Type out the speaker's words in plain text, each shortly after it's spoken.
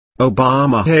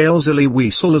Obama hails Elie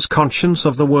Wiesel as conscience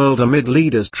of the world amid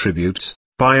leaders' tributes,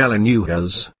 by Alan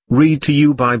Yuhas, read to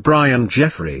you by Brian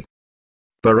Jefry.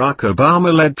 Barack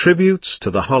Obama led tributes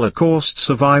to the Holocaust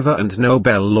survivor and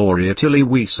Nobel laureate Elie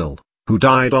Wiesel, who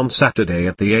died on Saturday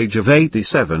at the age of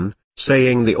 87,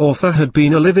 saying the author had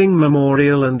been a living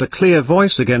memorial and a clear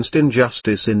voice against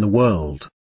injustice in the world.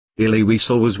 Elie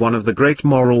Wiesel was one of the great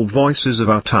moral voices of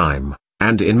our time,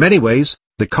 and in many ways,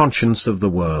 the conscience of the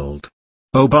world.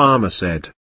 Obama said.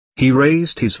 He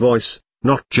raised his voice,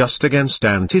 not just against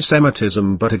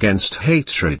antisemitism but against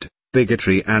hatred,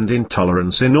 bigotry and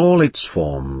intolerance in all its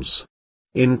forms.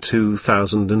 In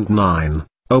 2009,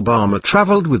 Obama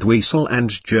traveled with Wiesel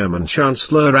and German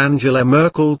Chancellor Angela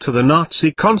Merkel to the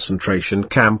Nazi concentration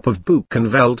camp of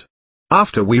Buchenwald.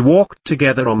 After we walked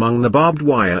together among the barbed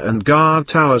wire and guard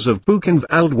towers of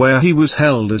Buchenwald where he was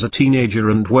held as a teenager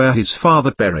and where his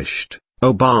father perished,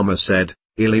 Obama said,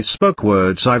 Elie spoke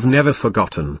words I've never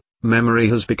forgotten. Memory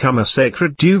has become a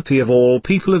sacred duty of all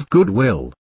people of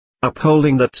goodwill.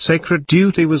 Upholding that sacred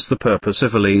duty was the purpose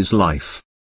of Elie's life.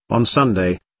 On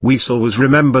Sunday, Wiesel was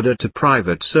remembered at a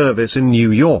private service in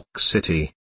New York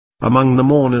City. Among the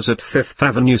mourners at Fifth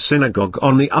Avenue Synagogue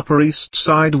on the Upper East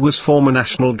Side was former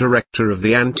National Director of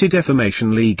the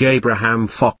Anti-Defamation League Abraham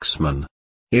Foxman.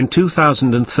 In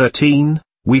 2013,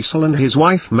 Wiesel and his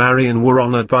wife Marion were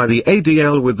honored by the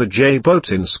ADL with the J.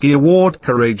 Botinsky Award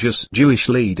Courageous Jewish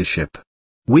Leadership.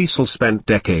 Wiesel spent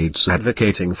decades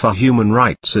advocating for human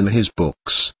rights in his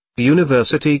books,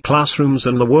 university classrooms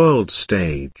and the world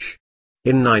stage.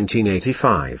 In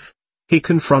 1985, he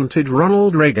confronted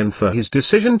Ronald Reagan for his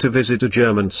decision to visit a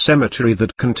German cemetery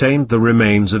that contained the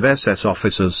remains of SS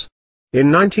officers.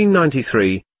 In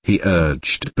 1993, he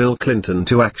urged Bill Clinton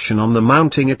to action on the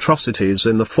mounting atrocities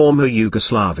in the former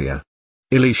Yugoslavia.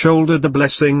 Elie shouldered the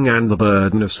blessing and the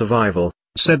burden of survival,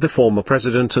 said the former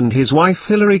president and his wife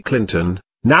Hillary Clinton,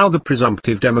 now the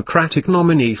presumptive Democratic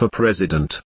nominee for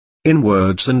president. In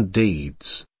words and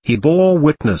deeds, he bore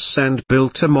witness and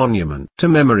built a monument to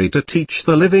memory to teach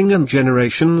the living and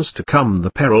generations to come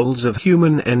the perils of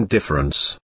human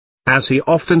indifference. As he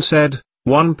often said,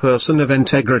 one person of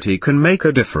integrity can make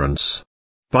a difference.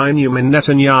 Benjamin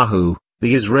Netanyahu,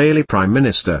 the Israeli Prime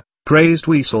Minister, praised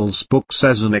Wiesel's books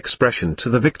as an expression to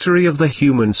the victory of the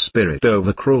human spirit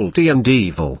over cruelty and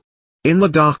evil. In the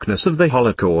darkness of the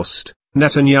Holocaust,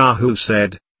 Netanyahu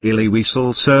said, Elie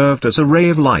Wiesel served as a ray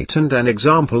of light and an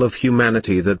example of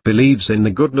humanity that believes in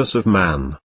the goodness of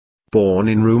man. Born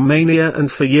in Romania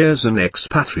and for years an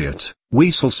expatriate,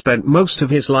 Wiesel spent most of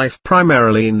his life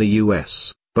primarily in the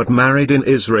US, but married in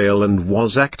Israel and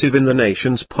was active in the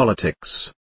nation's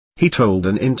politics. He told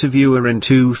an interviewer in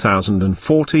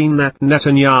 2014 that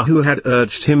Netanyahu had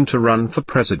urged him to run for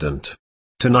president.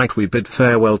 Tonight we bid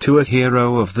farewell to a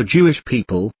hero of the Jewish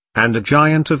people, and a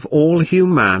giant of all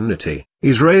humanity,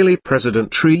 Israeli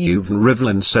President Reuven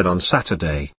Rivlin said on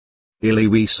Saturday. Elie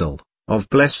Wiesel, of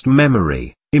blessed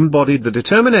memory, embodied the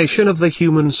determination of the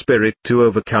human spirit to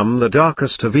overcome the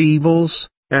darkest of evils,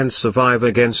 and survive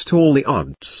against all the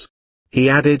odds. He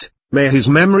added, may his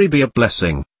memory be a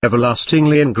blessing,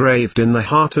 everlastingly engraved in the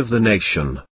heart of the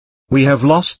nation. We have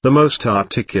lost the most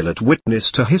articulate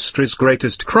witness to history's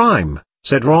greatest crime,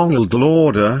 said Ronald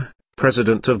Lauder,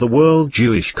 president of the World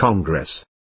Jewish Congress.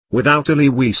 Without Elie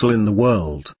Wiesel in the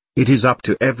world, it is up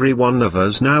to every one of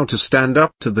us now to stand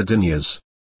up to the deniers.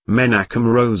 Menachem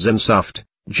Rosensaft,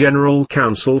 General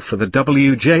Counsel for the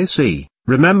WJC,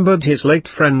 remembered his late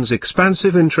friend's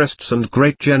expansive interests and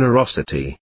great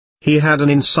generosity. He had an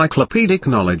encyclopedic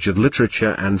knowledge of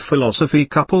literature and philosophy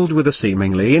coupled with a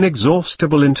seemingly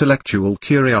inexhaustible intellectual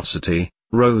curiosity,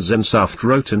 Rosensaft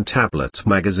wrote in Tablet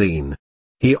magazine.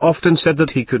 He often said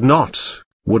that he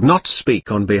would not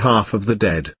speak on behalf of the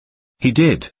dead. He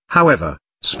did, however,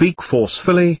 speak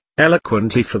forcefully,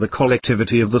 eloquently for the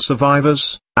collectivity of the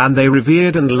survivors, and they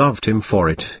revered and loved him for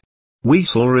it.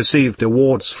 Wiesel received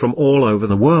awards from all over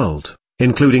the world,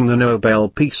 including the Nobel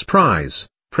Peace Prize,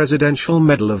 Presidential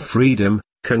Medal of Freedom,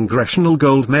 Congressional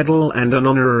Gold Medal and an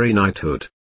honorary knighthood.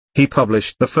 He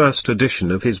published the first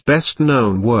edition of his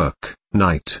best-known work,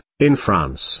 Knight, in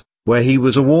France, where he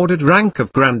was awarded rank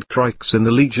of Grand Croix in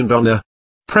the Legion d'Honneur.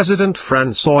 President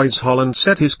François Hollande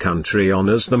said his country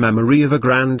honors the memory of a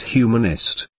grand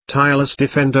humanist, tireless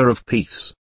defender of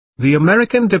peace. The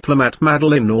American diplomat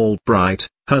Madeleine Albright,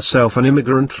 herself an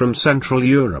immigrant from Central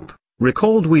Europe,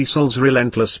 recalled Wiesel's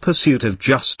relentless pursuit of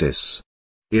justice.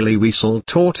 Elie Wiesel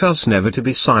taught us never to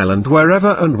be silent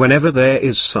wherever and whenever there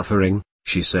is suffering,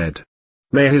 she said.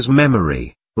 May his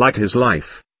memory, like his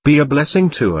life, be a blessing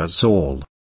to us all.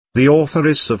 The author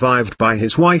is survived by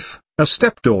his wife, a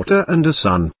stepdaughter and a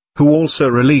son, who also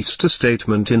released a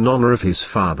statement in honor of his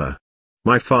father.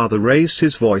 My father raised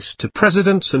his voice to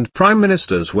presidents and prime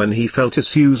ministers when he felt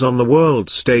issues on the world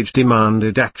stage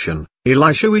demanded action,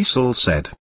 Elie Wiesel said.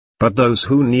 But those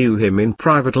who knew him in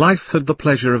private life had the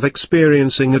pleasure of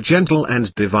experiencing a gentle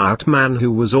and devout man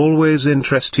who was always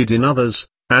interested in others,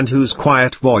 and whose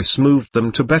quiet voice moved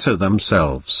them to better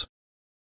themselves.